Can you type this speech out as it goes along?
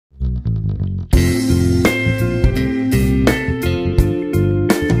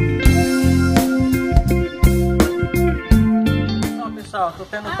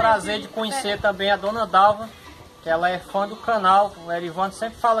prazer de conhecer também a dona Dalva, que ela é fã do canal. O Erivando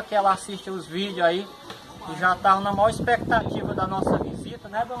sempre fala que ela assiste os vídeos aí e já estava na maior expectativa da nossa visita,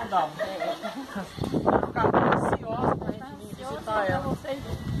 né, dona Dalva? Ficava ansiosa para a gente vir visitar ela.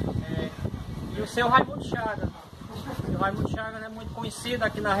 E o seu Raimundo Chaga. O seu Raimundo Chaga é muito conhecido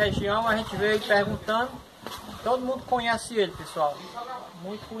aqui na região, a gente veio perguntando. Todo mundo conhece ele, pessoal.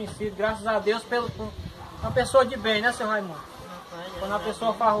 Muito conhecido, graças a Deus, uma pessoa de bem, né, seu Raimundo? Quando a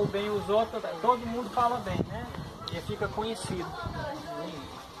pessoa faz o bem os outros, todo mundo fala bem, né? E fica conhecido.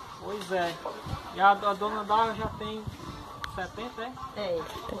 Pois é. E a dona Dalva já tem 70, é? É.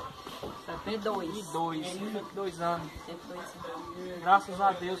 72 anos. Graças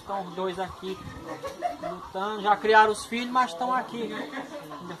a Deus estão os dois aqui lutando. Já criaram os filhos, mas estão aqui, né?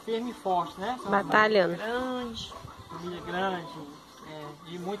 Ainda firme e forte, né? Batalhando. Família grande.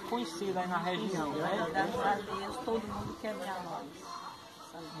 E muito conhecida aí na região, né? Graças a Deus, todo mundo quer ver a nós.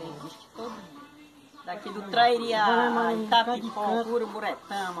 Todo mundo. Daqui do Trairia, Tapioca,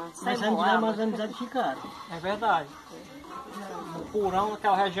 Buretama, Mas as amizades ficaram. É verdade. No Purão,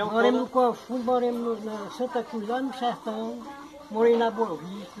 naquela região moremos toda. No Cofundo, moremos na Santa Cruz, lá no sertão. Morei na Boa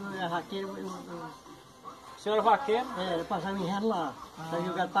Vista, na Vaqueira. O senhor é vaqueiro? Eu passava em inverno lá. Saía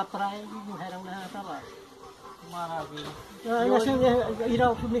jogado pra praia e no verão levava pra lá. Maravilha. Eu ir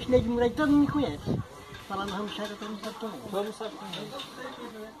ao submestre de mulher, todo mundo me conhece. Falar no Ramos Chaga, todo mundo sabe também. Todo mundo sabe também.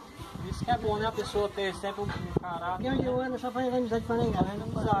 Isso que é bom, né? A pessoa ter sempre um caráter. E eu ando só fazendo amizade com a negada, né?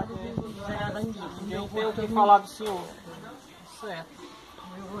 Amizade, Ninguém tem o que falar do senhor. Certo.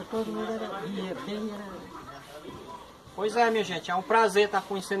 Todo mundo era bem. Pois é, minha gente, é um prazer estar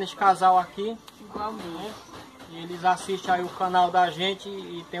conhecendo esse casal aqui. Igualmente. E eles assistem aí o canal da gente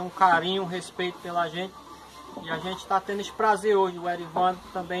e tem um carinho, um respeito pela gente. E a gente está tendo esse prazer hoje, o Erivando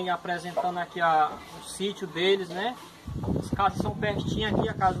também apresentando aqui o sítio deles, né? As casas são pertinho aqui,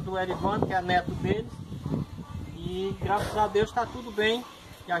 a casa do Erivando, que é neto deles. E graças a Deus está tudo bem.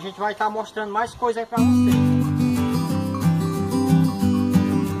 E a gente vai estar mostrando mais coisas aí para vocês.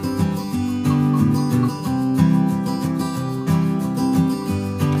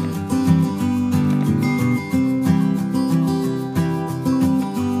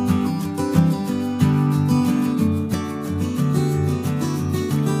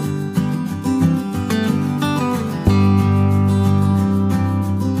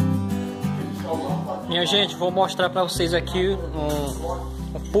 Minha gente, vou mostrar para vocês aqui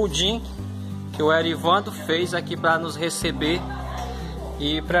um pudim que o Erivando fez aqui para nos receber.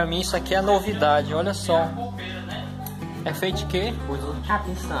 E para mim isso aqui é novidade, olha só. É feito de quê?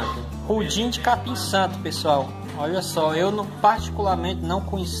 Capim santo. Pudim de capim santo, pessoal. Olha só, eu particularmente não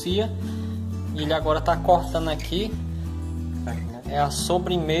conhecia. Ele agora está cortando aqui. É a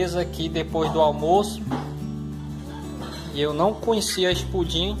sobremesa aqui depois do almoço. E eu não conhecia esse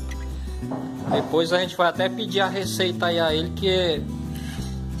pudim. Depois a gente vai até pedir a receita aí a ele, que é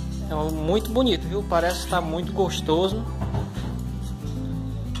muito bonito, viu? Parece estar muito gostoso.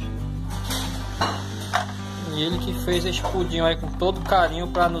 E ele que fez esse pudim aí com todo carinho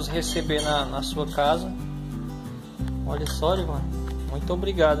para nos receber na sua casa. Olha só, Ivan. Muito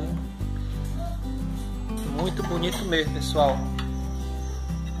obrigado, hein? Muito bonito mesmo, pessoal.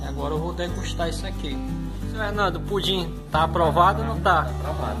 E agora eu vou degustar isso aqui. Seu Fernando, o pudim tá aprovado ou não tá?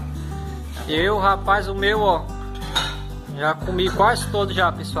 Aprovado. Eu, rapaz, o meu, ó, já comi quase todo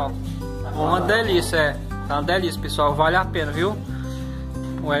já, pessoal. Uma delícia, tá uma delícia, pessoal, vale a pena, viu?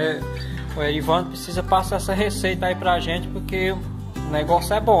 O Erivando precisa passar essa receita aí pra gente, porque o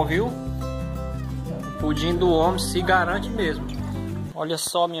negócio é bom, viu? O pudim do homem se garante mesmo. Olha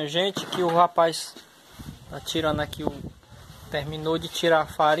só, minha gente, que o rapaz tá tirando aqui terminou de tirar a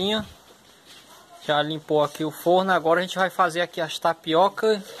farinha. Já limpou aqui o forno, agora a gente vai fazer aqui as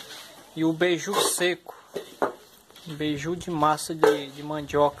tapioca e o beiju seco, beiju de massa de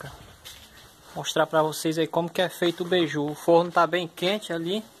mandioca. Vou mostrar para vocês aí como que é feito o beiju. O forno tá bem quente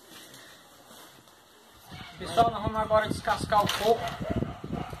ali. Pessoal, nós vamos agora descascar o coco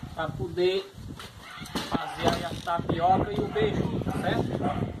para poder fazer aí a tapioca e o beiju, tá certo?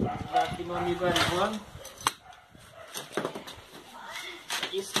 Vou dar aqui meu amigo Erivando.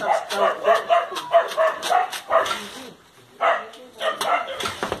 Descascar o coco.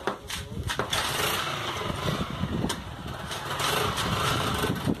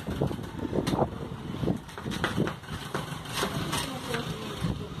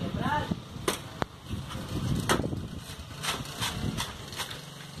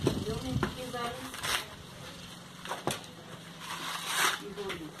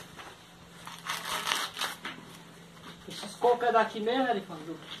 Esses cocos é daqui mesmo,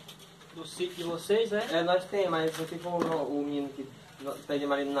 Erivando? Do sítio de vocês, né? Nós temos, mas não tem como o menino que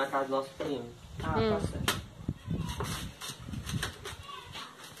Pedimos ali na casa do nosso primo. Ah, tá certo.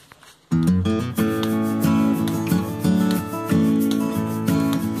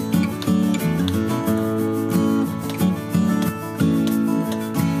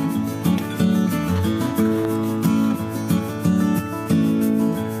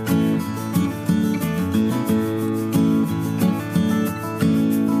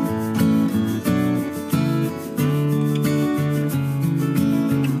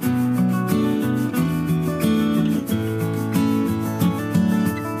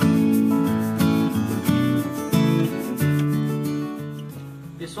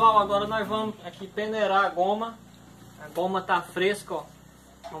 Pessoal, agora nós vamos aqui peneirar a goma. A goma tá fresca, ó.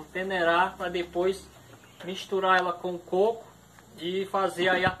 Vamos peneirar para depois misturar ela com o coco e fazer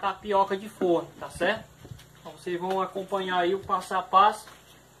aí a tapioca de forno, tá certo? Então vocês vão acompanhar aí o passo a passo.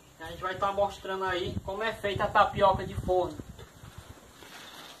 A gente vai estar mostrando aí como é feita a tapioca de forno.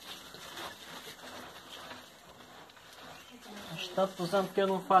 Faz tantos anos que eu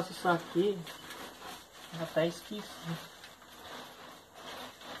não faço isso aqui, já até esqueci.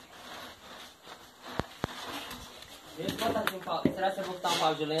 Será que eu vou botar um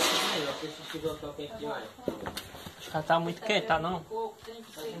pau de lenço também? Porque se chegou aqui quente demais. Acho que tá muito quente, tá não? Tem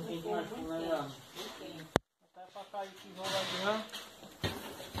que ser muito quente. Até pra cair o tijolo adiante.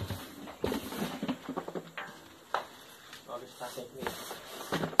 Olha, está sempre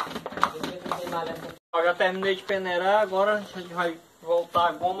Eu já terminei de peneirar, agora a gente vai voltar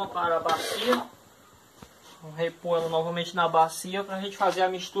a goma para a bacia. Vamos repor ela novamente na bacia para a gente fazer a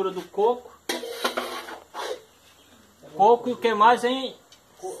mistura do coco. Coco e o que mais, hein?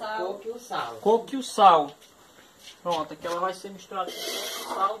 Coco e o sal. Coco e o sal. Pronto, aqui ela vai ser misturada com coco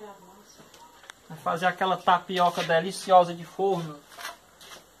e sal. Vai fazer aquela tapioca deliciosa de forno.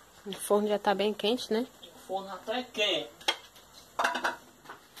 O forno já tá bem quente, né? O forno até quente.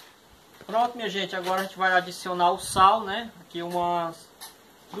 Pronto, minha gente, agora a gente vai adicionar o sal, né? Aqui umas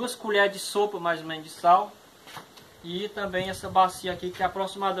 2 colheres de sopa mais ou menos de sal. E também essa bacia aqui que é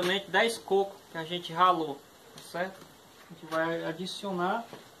aproximadamente 10 cocos que a gente ralou, tá certo? A gente vai adicionar.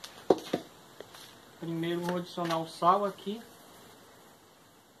 Primeiro vou adicionar o sal aqui.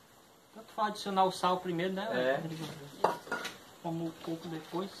 Tanto faz adicionar o sal primeiro, né? É. Como o coco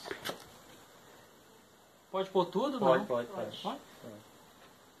depois. Pode pôr tudo? Pode, não? pode.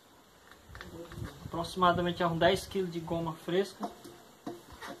 Aproximadamente uns 10 kg de goma fresca.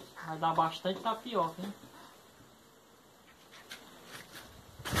 Vai dar bastante tapioca, hein?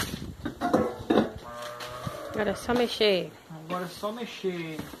 Agora é só mexer. Agora é só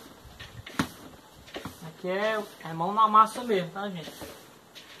mexer. Aqui é mão na massa mesmo, tá, gente?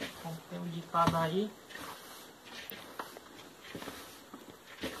 Como tem um ditado aí.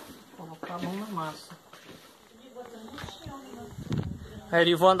 Vou colocar a mão na massa. A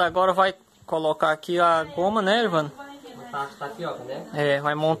Erivando agora vai colocar aqui a goma, né, Erivando? Montar as tapioca, né? É,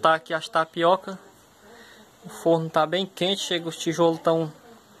 vai montar aqui as tapioca. O forno tá bem quente, chega os tijolos tão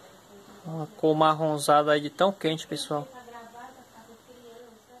uma cor marronzada aí de tão quente, pessoal.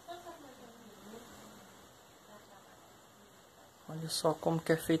 Olha só como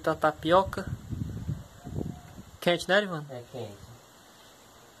que é feita a tapioca. Quente, né, Erivando? É quente.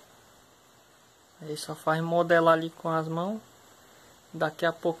 Aí só faz modelar ali com as mãos. Daqui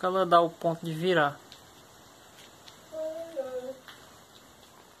a pouco ela dá o ponto de virar.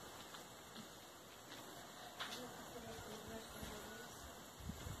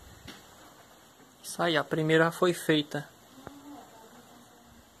 Isso aí, a primeira foi feita.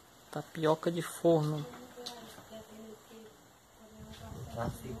 Tapioca de forno. A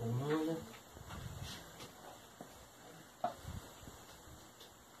segunda.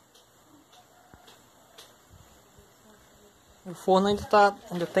 O forno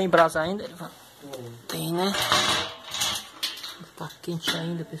ainda tem brasa ainda? Tem, né? Tá quente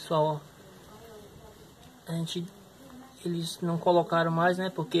ainda, pessoal, ó. Eles não colocaram mais,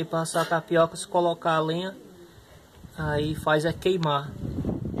 né? Porque para assar tapioca, se colocar a lenha, aí faz queimar.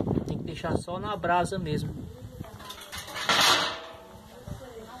 Tem que deixar só na brasa mesmo.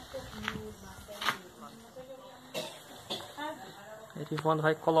 Erivando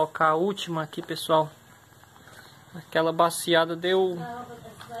vai colocar a última aqui, pessoal. Aquela baciada deu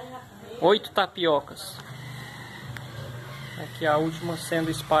 8 tapiocas. Aqui a última sendo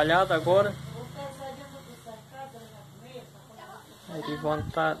espalhada agora. A Erivando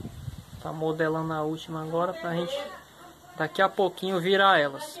tá modelando a última agora pra gente daqui a pouquinho virar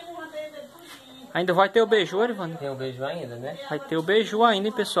elas. Ainda vai ter o beiju, Erivando? Tem o beiju ainda, né? Vai ter o beiju ainda,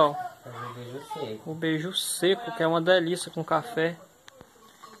 hein, pessoal? Fazer o beiju seco. O beiju seco, que é uma delícia com café.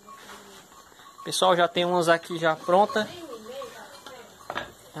 Pessoal, já tem umas aqui já pronta.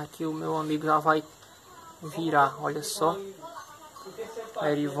 Aqui o meu amigo já vai virar, olha só.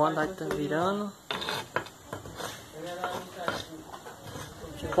 A Erivando aí tá virando.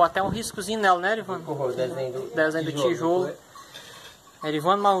 Ficou até um riscozinho nela, né, Erivando? O Desenho do tijolo.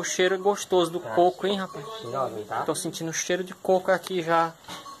 Erivando, mas o cheiro é gostoso do coco, hein, rapaz? Tô sentindo o cheiro de coco aqui já.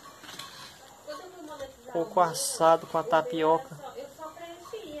 Coco assado com a tapioca.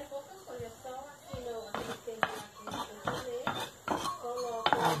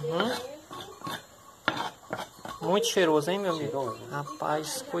 Muito cheiroso, hein, meu amigo?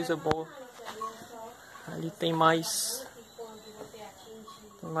 Rapaz, coisa boa. Ali tem mais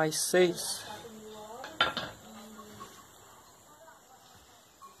 6.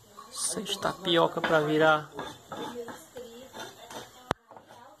 6 tapioca para virar.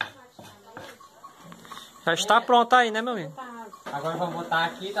 Já está pronto aí, né, meu amigo? Agora vamos botar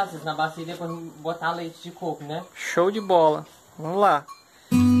aqui, Tarciso, na bacia e depois botar leite de coco, né? Show de bola. Vamos lá.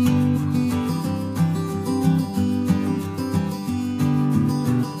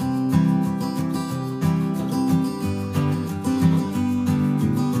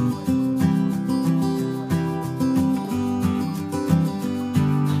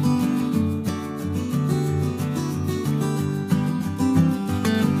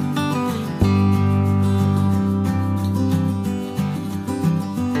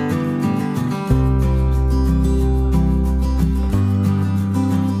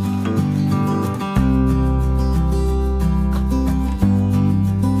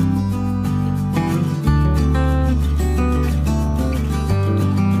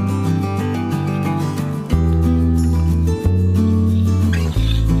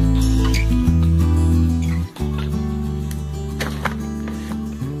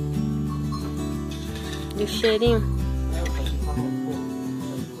 E o cheirinho?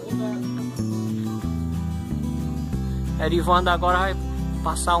 Erivando agora vai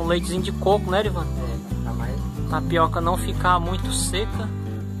passar um leitezinho de coco, né, Erivando? A tapioca não ficar muito seca.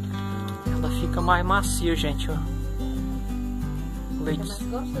 Ela fica mais macia, gente, ó.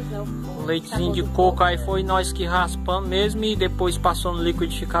 O leitezinho de coco aí foi nós que raspamos mesmo e depois passou no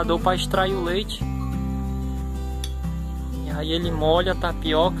liquidificador para extrair o leite. E aí ele molha a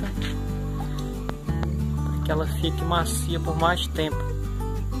tapioca para que ela fique macia por mais tempo.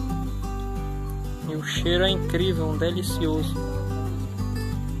 E o cheiro é incrível, delicioso.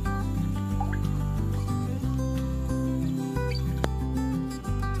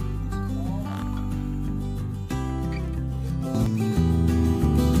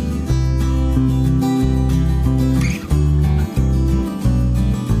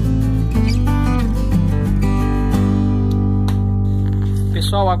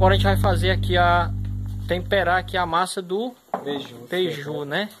 Pessoal, agora a gente vai fazer aqui temperar aqui a massa do beiju,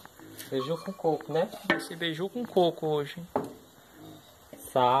 né? Beiju com coco, né? Esse beiju com coco hoje.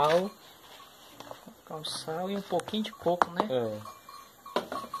 Sal. Colocar o sal e um pouquinho de coco, né?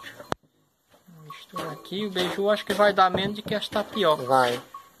 Mistura aqui. O beiju acho que vai dar menos do que as tapiocas. Vai.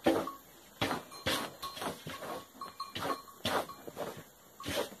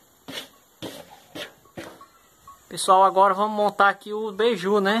 Pessoal, agora vamos montar aqui o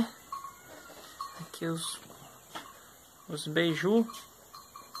beiju, né? Aqui os beiju.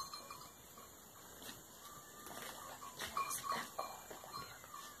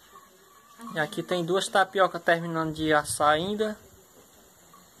 E aqui tem 2 tapiocas terminando de assar ainda.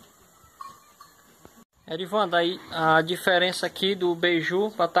 Erivando, aí a diferença aqui do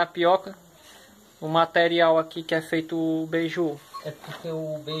beiju para tapioca, o material aqui que é feito o beiju. É porque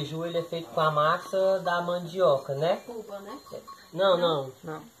o beiju ele é feito com a massa da mandioca, né? Cuba, né? Não.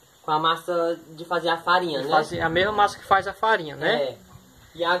 Com a massa de fazer a farinha, né? Fazer a mesma massa que faz a farinha, né? É.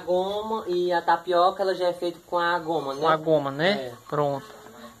 E a goma e a tapioca ela já é feita com a goma, né? Com a goma, né? É. Pronto.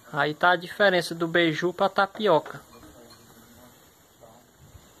 Aí tá a diferença do beiju para tapioca.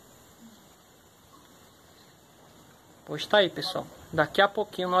 Pois tá aí, pessoal. Daqui a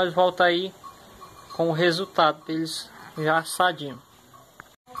pouquinho nós voltamos aí com o resultado deles já assadinho.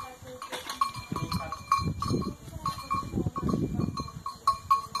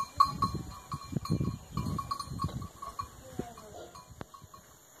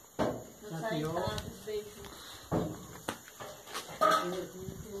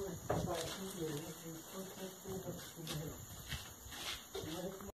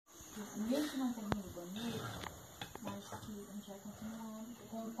 Mesmo não terminando o banheiro, mas que a gente vai continuando,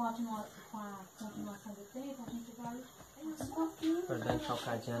 com a continuação do tempo, a gente vai Vai dar uma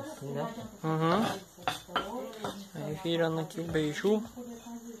chocadinha assim, né? Aí virando aqui o beiju.